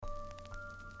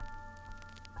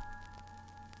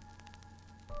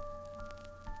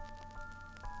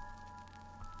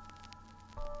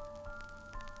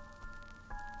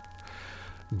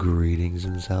Greetings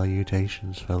and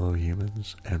salutations, fellow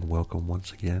humans, and welcome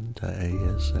once again to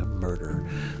ASM Murder,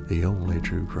 the only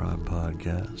true crime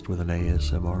podcast with an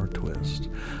ASMR twist.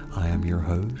 I am your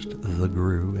host, The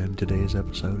Gru, and today's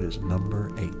episode is number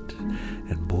 8.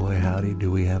 And boy howdy do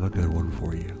we have a good one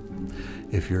for you.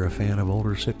 If you're a fan of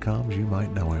older sitcoms, you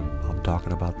might know him. I'm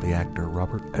talking about the actor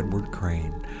Robert Edward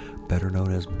Crane, better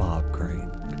known as Bob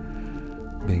Crane.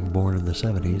 Being born in the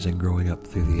 70s and growing up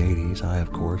through the 80s, I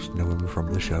of course knew him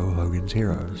from the show Hogan's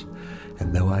Heroes.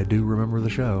 And though I do remember the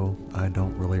show, I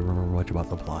don't really remember much about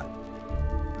the plot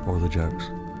or the jokes.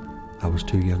 I was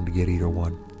too young to get either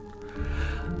one.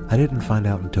 I didn't find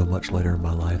out until much later in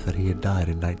my life that he had died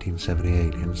in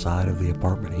 1978 inside of the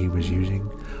apartment he was using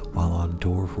while on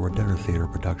tour for a dinner theater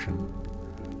production.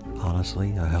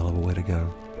 Honestly, a hell of a way to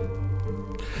go.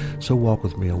 So walk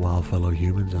with me a while, fellow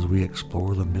humans, as we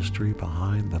explore the mystery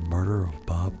behind the murder of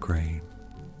Bob Crane.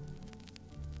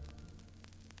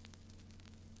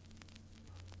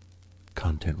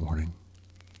 Content warning.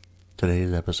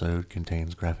 Today's episode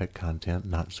contains graphic content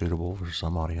not suitable for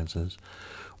some audiences,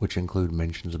 which include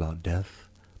mentions about death,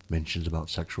 mentions about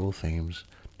sexual themes,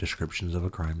 descriptions of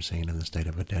a crime scene and the state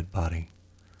of a dead body.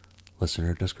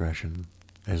 Listener discretion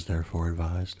is therefore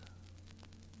advised.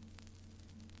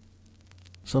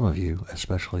 Some of you,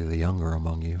 especially the younger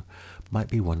among you, might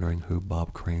be wondering who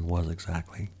Bob Crane was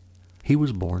exactly. He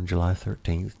was born July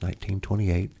 13th,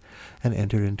 1928, and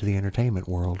entered into the entertainment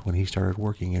world when he started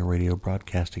working in radio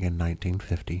broadcasting in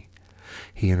 1950.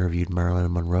 He interviewed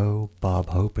Marilyn Monroe, Bob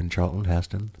Hope, and Charlton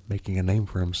Heston, making a name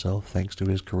for himself thanks to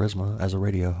his charisma as a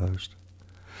radio host.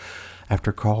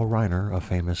 After Carl Reiner, a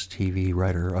famous TV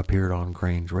writer, appeared on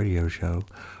Crane's radio show,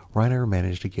 Reiner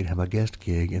managed to get him a guest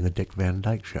gig in the Dick Van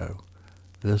Dyke Show.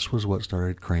 This was what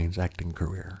started Crane's acting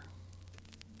career.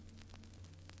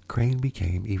 Crane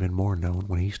became even more known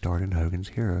when he starred in Hogan's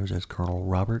Heroes as Colonel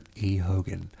Robert E.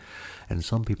 Hogan, and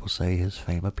some people say his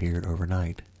fame appeared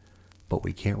overnight. But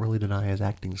we can't really deny his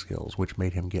acting skills, which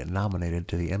made him get nominated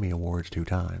to the Emmy Awards 2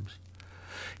 times.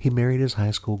 He married his high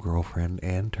school girlfriend,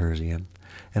 Ann Terzian,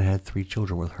 and had 3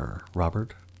 children with her,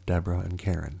 Robert, Deborah, and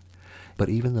Karen. But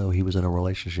even though he was in a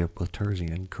relationship with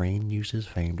Terzian, Crane used his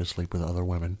fame to sleep with other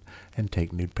women and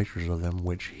take nude pictures of them,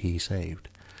 which he saved.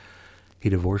 He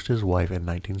divorced his wife in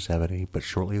 1970, but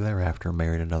shortly thereafter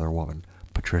married another woman,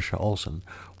 Patricia Olson,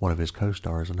 one of his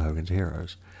co-stars in Hogan's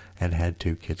Heroes, and had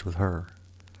 2 kids with her.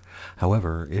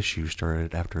 However, issues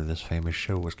started after this famous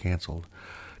show was canceled.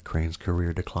 Crane's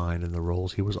career declined and the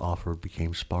roles he was offered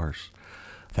became sparse.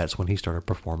 That's when he started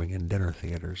performing in dinner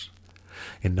theaters.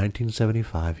 In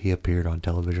 1975, he appeared on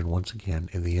television once again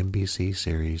in the NBC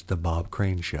series The Bob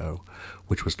Crane Show,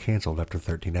 which was canceled after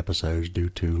 13 episodes due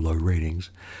to low ratings,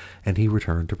 and he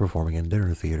returned to performing in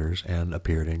dinner theaters and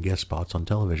appeared in guest spots on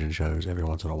television shows every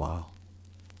once in a while.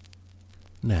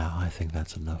 Now, I think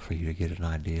that's enough for you to get an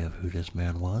idea of who this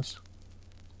man was.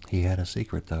 He had a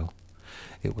secret, though.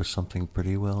 It was something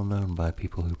pretty well known by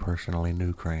people who personally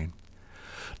knew Crane.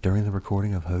 During the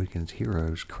recording of Hogan's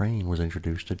Heroes, Crane was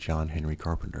introduced to John Henry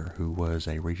Carpenter, who was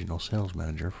a regional sales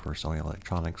manager for Sony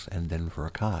Electronics and then for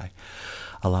Akai,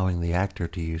 allowing the actor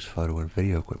to use photo and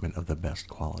video equipment of the best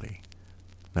quality.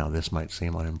 Now, this might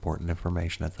seem unimportant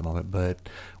information at the moment, but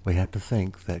we have to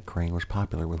think that Crane was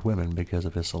popular with women because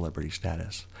of his celebrity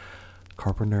status.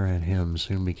 Carpenter and him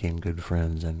soon became good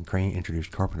friends, and Crane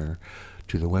introduced Carpenter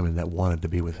to the women that wanted to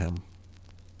be with him.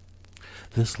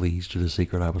 This leads to the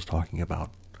secret I was talking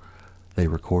about. They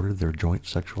recorded their joint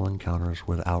sexual encounters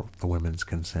without the women's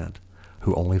consent,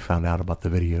 who only found out about the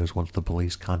videos once the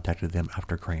police contacted them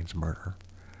after Crane's murder.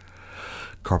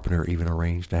 Carpenter even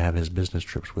arranged to have his business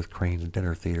trips with Crane's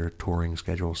dinner theater touring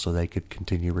schedule so they could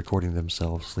continue recording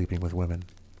themselves sleeping with women.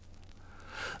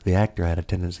 The actor had a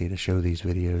tendency to show these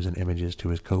videos and images to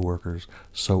his co-workers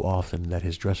so often that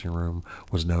his dressing room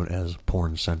was known as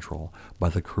Porn Central by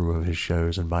the crew of his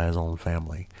shows and by his own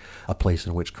family, a place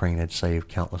in which Crane had saved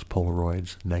countless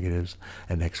Polaroids, negatives,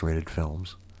 and X-rated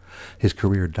films. His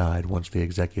career died once the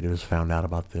executives found out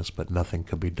about this, but nothing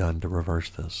could be done to reverse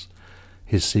this.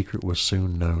 His secret was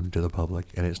soon known to the public,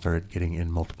 and it started getting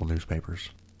in multiple newspapers.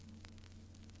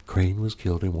 Crane was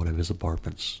killed in one of his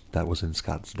apartments that was in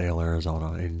Scottsdale,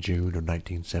 Arizona in June of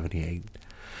 1978.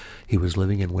 He was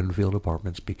living in Winfield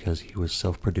Apartments because he was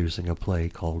self-producing a play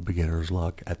called Beginner's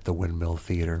Luck at the Windmill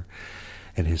Theater,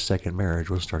 and his second marriage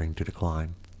was starting to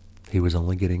decline. He was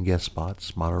only getting guest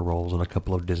spots, minor roles in a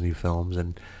couple of Disney films,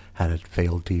 and had a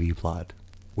failed TV plot,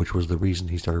 which was the reason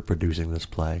he started producing this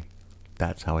play.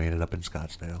 That's how he ended up in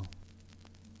Scottsdale.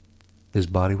 His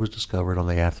body was discovered on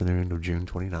the afternoon of June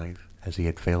 29th, as he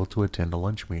had failed to attend a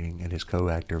lunch meeting, and his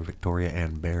co-actor Victoria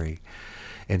Ann Berry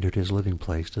entered his living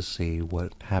place to see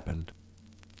what happened.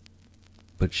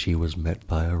 But she was met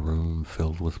by a room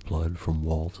filled with blood from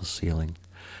wall to ceiling,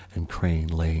 and Crane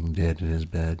laying dead in his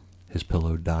bed, his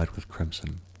pillow dyed with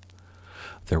crimson.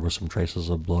 There were some traces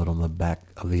of blood on the back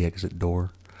of the exit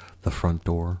door, the front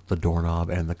door, the doorknob,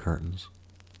 and the curtains.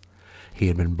 He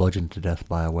had been bludgeoned to death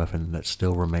by a weapon that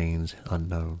still remains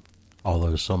unknown,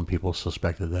 although some people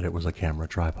suspected that it was a camera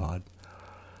tripod.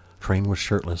 Crane was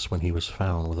shirtless when he was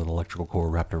found with an electrical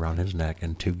cord wrapped around his neck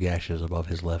and 2 gashes above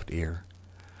his left ear.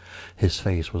 His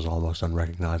face was almost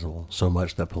unrecognizable, so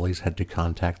much that police had to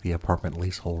contact the apartment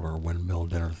leaseholder, Windmill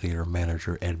Dinner Theater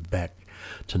manager Ed Beck,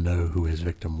 to know who his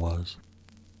victim was.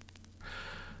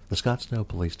 The Scottsdale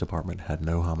Police Department had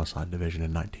no homicide division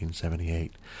in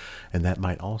 1978, and that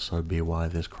might also be why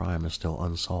this crime is still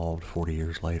unsolved 40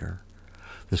 years later.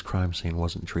 This crime scene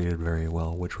wasn't treated very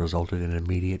well, which resulted in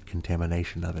immediate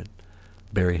contamination of it.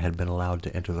 Barry had been allowed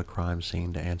to enter the crime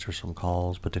scene to answer some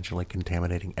calls, potentially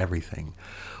contaminating everything,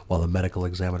 while the medical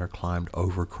examiner climbed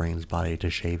over Crane's body to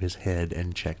shave his head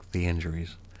and check the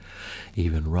injuries.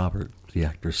 Even Robert, the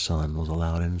actor's son, was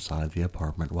allowed inside the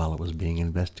apartment while it was being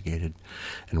investigated,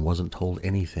 and wasn't told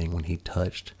anything when he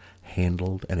touched,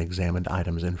 handled, and examined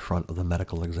items in front of the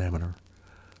medical examiner.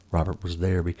 Robert was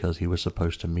there because he was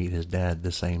supposed to meet his dad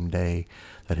the same day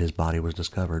that his body was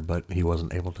discovered, but he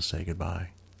wasn't able to say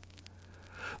goodbye.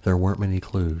 There weren't many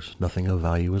clues, nothing of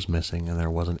value was missing, and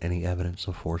there wasn't any evidence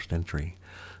of forced entry,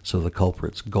 so the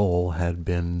culprit's goal had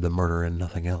been the murder and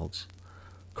nothing else.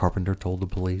 Carpenter told the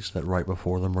police that right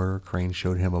before the murder, Crane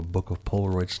showed him a book of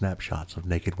Polaroid snapshots of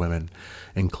naked women,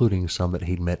 including some that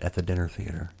he'd met at the dinner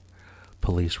theater.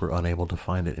 Police were unable to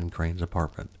find it in Crane's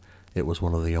apartment. It was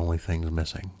one of the only things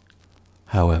missing.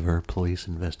 However, police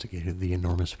investigated the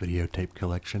enormous videotape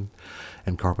collection,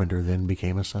 and Carpenter then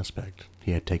became a suspect.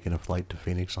 He had taken a flight to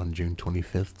Phoenix on June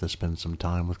 25th to spend some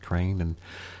time with Crane, and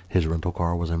his rental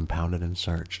car was impounded and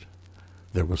searched.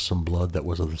 There was some blood that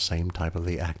was of the same type of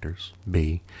the actor's,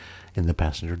 B, in the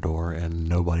passenger door, and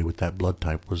nobody with that blood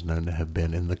type was known to have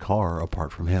been in the car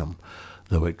apart from him,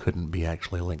 though it couldn't be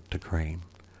actually linked to Crane.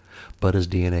 But as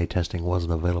DNA testing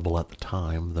wasn't available at the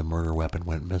time, the murder weapon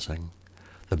went missing.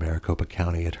 The Maricopa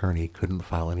County attorney couldn't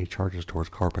file any charges towards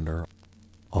Carpenter,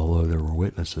 although there were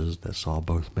witnesses that saw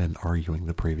both men arguing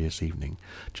the previous evening,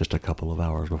 just a couple of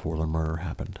hours before the murder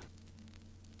happened.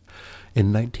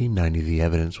 In 1990, the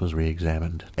evidence was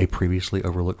re-examined. A previously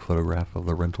overlooked photograph of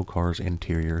the rental car's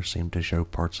interior seemed to show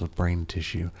parts of brain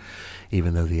tissue,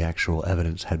 even though the actual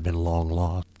evidence had been long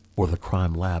lost, or the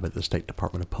crime lab at the State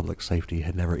Department of Public Safety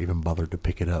had never even bothered to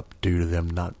pick it up due to them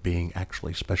not being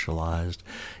actually specialized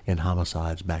in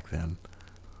homicides back then.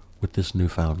 With this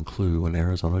newfound clue, an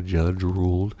Arizona judge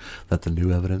ruled that the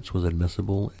new evidence was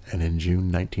admissible, and in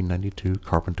June 1992,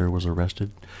 Carpenter was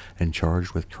arrested and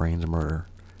charged with Crane's murder.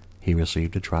 He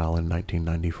received a trial in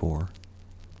 1994.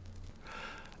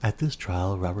 At this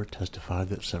trial, Robert testified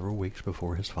that several weeks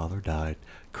before his father died,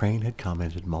 Crane had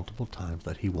commented multiple times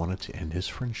that he wanted to end his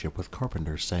friendship with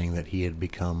Carpenter, saying that he had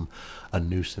become a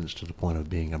nuisance to the point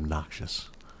of being obnoxious.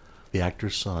 The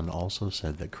actor's son also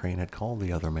said that Crane had called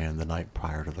the other man the night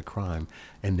prior to the crime,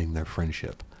 ending their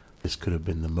friendship. This could have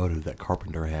been the motive that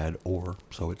Carpenter had, or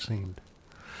so it seemed.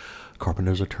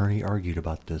 Carpenter's attorney argued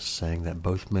about this, saying that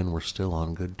both men were still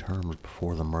on good terms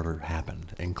before the murder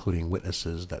happened, including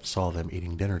witnesses that saw them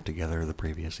eating dinner together the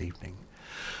previous evening.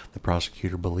 The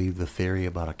prosecutor believed the theory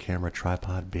about a camera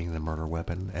tripod being the murder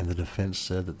weapon, and the defense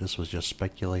said that this was just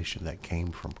speculation that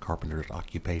came from Carpenter's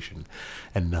occupation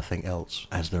and nothing else,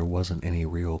 as there wasn't any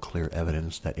real clear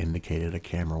evidence that indicated a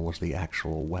camera was the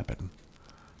actual weapon.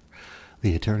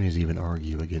 The attorneys even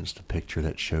argue against the picture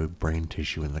that showed brain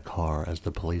tissue in the car, as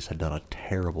the police had done a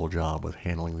terrible job with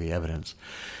handling the evidence,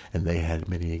 and they had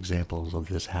many examples of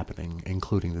this happening,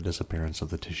 including the disappearance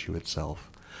of the tissue itself.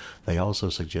 They also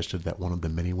suggested that one of the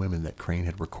many women that Crane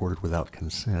had recorded without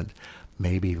consent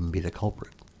may even be the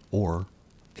culprit, or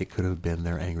it could have been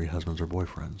their angry husbands or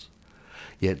boyfriends.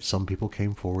 Yet some people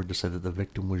came forward to say that the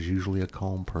victim was usually a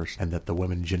calm person, and that the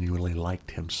women genuinely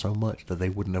liked him so much that they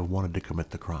wouldn't have wanted to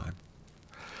commit the crime.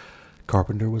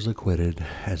 Carpenter was acquitted,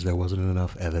 as there wasn't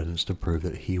enough evidence to prove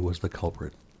that he was the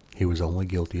culprit. He was only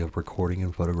guilty of recording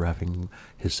and photographing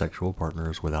his sexual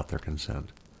partners without their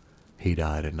consent. He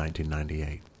died in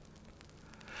 1998.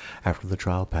 After the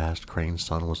trial passed, Crane's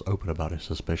son was open about his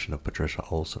suspicion of Patricia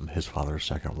Olson, his father's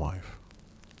second wife.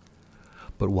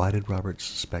 But why did Robert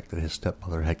suspect that his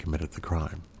stepmother had committed the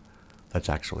crime? That's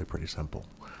actually pretty simple.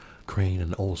 Crane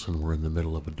and Olson were in the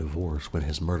middle of a divorce when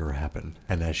his murder happened,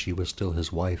 and as she was still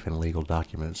his wife in legal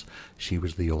documents, she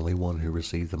was the only one who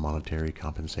received the monetary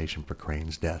compensation for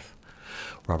Crane's death.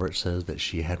 Robert says that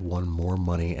she had won more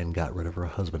money and got rid of her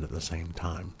husband at the same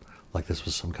time, like this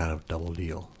was some kind of double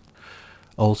deal.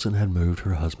 Olson had moved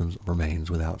her husband's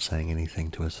remains without saying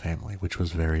anything to his family, which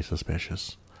was very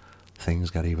suspicious. Things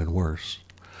got even worse.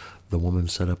 The woman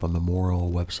set up a memorial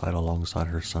website alongside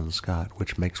her son Scott,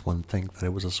 which makes one think that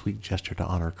it was a sweet gesture to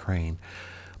honor Crane,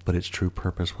 but its true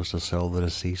purpose was to sell the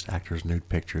deceased actor's nude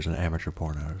pictures and amateur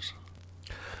pornos.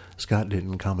 Scott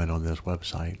didn't comment on this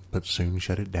website, but soon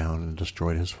shut it down and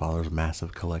destroyed his father's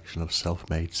massive collection of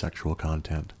self-made sexual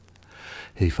content.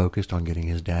 He focused on getting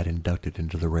his dad inducted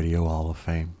into the Radio Hall of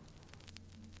Fame.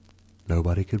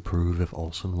 Nobody could prove if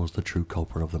Olson was the true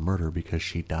culprit of the murder because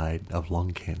she died of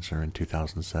lung cancer in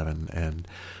 2007, and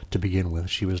to begin with,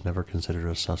 she was never considered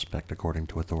a suspect according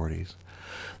to authorities.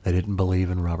 They didn't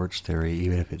believe in Robert's theory,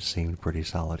 even if it seemed pretty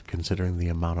solid, considering the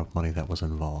amount of money that was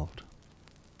involved.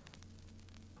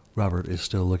 Robert is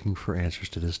still looking for answers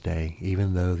to this day,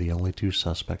 even though the only two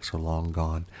suspects are long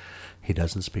gone. He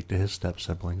doesn't speak to his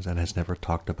step-siblings and has never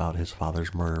talked about his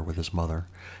father's murder with his mother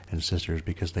and sisters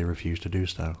because they refused to do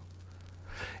so.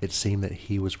 It seemed that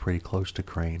he was pretty close to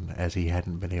Crane, as he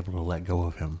hadn't been able to let go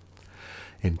of him.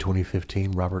 In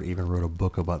 2015, Robert even wrote a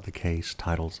book about the case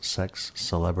titled Sex,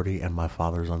 Celebrity, and My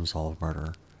Father's Unsolved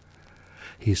Murder.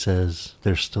 He says,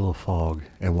 "There's still a fog,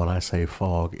 and when I say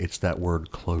fog, it's that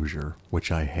word closure,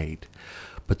 which I hate.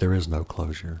 But there is no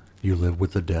closure. You live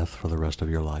with the death for the rest of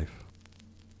your life."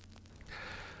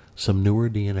 Some newer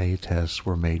DNA tests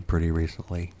were made pretty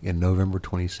recently, in November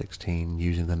 2016,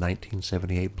 using the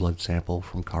 1978 blood sample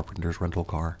from Carpenter's rental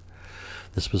car.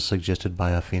 This was suggested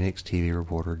by a Phoenix TV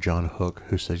reporter, John Hook,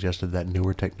 who suggested that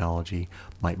newer technology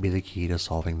might be the key to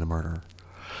solving the murder.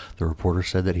 The reporter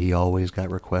said that he always got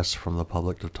requests from the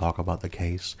public to talk about the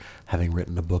case, having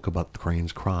written a book about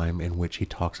Crane's crime in which he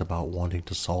talks about wanting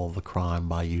to solve the crime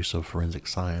by use of forensic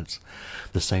science,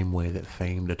 the same way that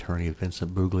famed attorney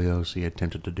Vincent Bugliosi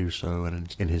attempted to do so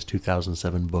in his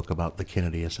 2007 book about the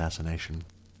Kennedy assassination.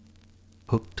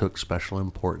 Hook took special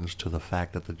importance to the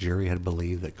fact that the jury had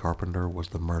believed that Carpenter was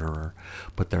the murderer,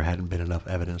 but there hadn't been enough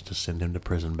evidence to send him to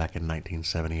prison back in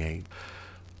 1978.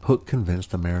 Hook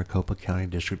convinced the Maricopa County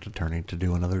District Attorney to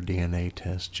do another DNA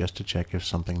test just to check if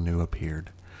something new appeared.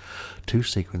 2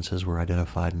 sequences were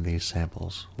identified in these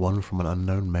samples, one from an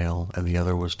unknown male and the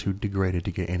other was too degraded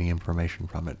to get any information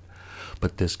from it.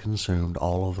 But this consumed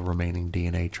all of the remaining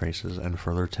DNA traces and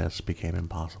further tests became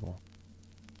impossible.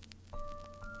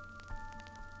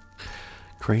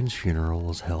 Crane's funeral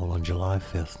was held on July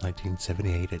 5,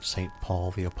 1978 at St. Paul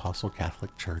the Apostle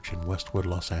Catholic Church in Westwood,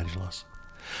 Los Angeles.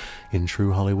 In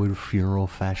true Hollywood funeral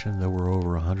fashion, there were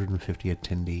over 150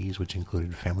 attendees, which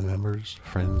included family members,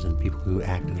 friends, and people who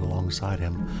acted alongside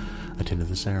him, attended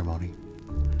the ceremony.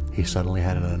 He suddenly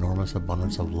had an enormous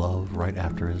abundance of love right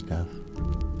after his death.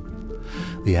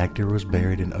 The actor was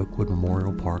buried in Oakwood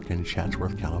Memorial Park in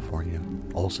Chatsworth, California.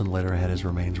 Olson later had his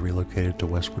remains relocated to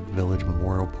Westwood Village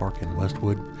Memorial Park in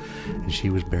Westwood, and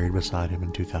she was buried beside him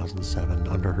in 2007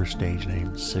 under her stage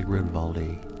name Sigrid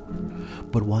Valde.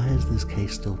 But why is this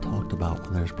case still talked about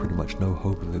when there's pretty much no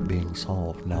hope of it being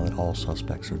solved now that all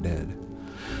suspects are dead?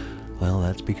 Well,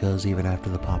 that's because even after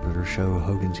the popular show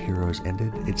Hogan's Heroes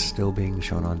ended, it's still being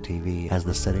shown on TV, as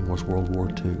the setting was World War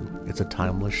II. It's a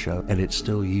timeless show, and it's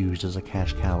still used as a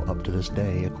cash cow up to this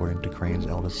day, according to Crane's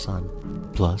eldest son.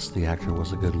 Plus, the actor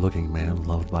was a good-looking man,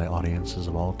 loved by audiences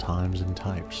of all times and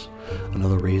types.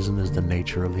 Another reason is the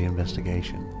nature of the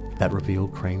investigation. That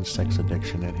revealed Crane's sex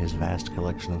addiction and his vast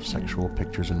collection of sexual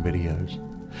pictures and videos.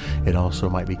 It also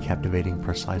might be captivating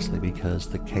precisely because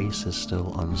the case is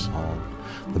still unsolved.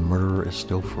 The murderer is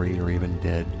still free or even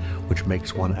dead, which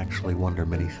makes one actually wonder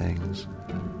many things.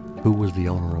 Who was the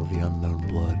owner of the unknown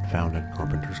blood found in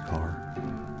Carpenter's car?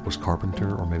 Was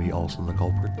Carpenter or maybe Olson the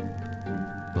culprit?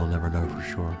 We'll never know for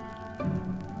sure.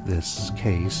 This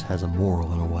case has a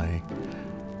moral in a way.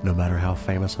 No matter how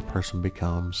famous a person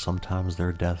becomes, sometimes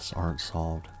their deaths aren't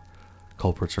solved.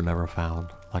 Culprits are never found.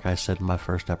 Like I said in my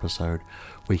first episode,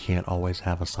 we can't always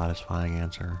have a satisfying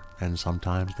answer, and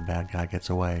sometimes the bad guy gets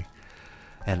away.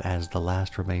 And as the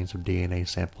last remains of DNA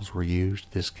samples were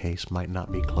used, this case might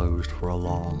not be closed for a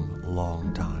long,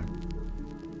 long time.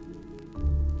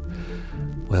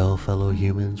 Well, fellow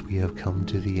humans, we have come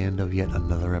to the end of yet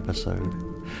another episode.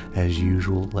 As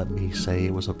usual, let me say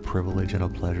it was a privilege and a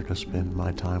pleasure to spend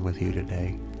my time with you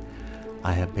today.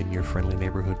 I have been your friendly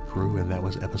neighborhood crew, and that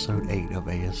was episode 8 of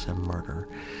ASM Murder.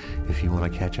 If you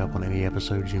want to catch up on any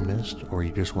episodes you missed, or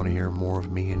you just want to hear more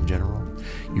of me in general,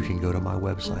 you can go to my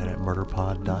website at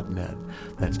murderpod.net.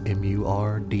 That's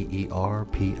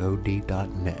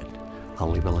MURDERPOD.net. I'll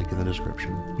leave a link in the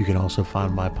description. You can also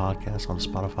find my podcast on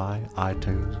Spotify,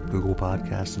 iTunes, Google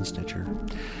Podcasts, and Stitcher.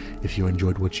 If you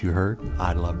enjoyed what you heard,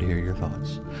 I'd love to hear your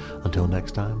thoughts. Until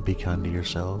next time, be kind to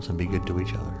yourselves and be good to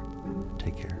each other.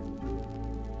 Take care.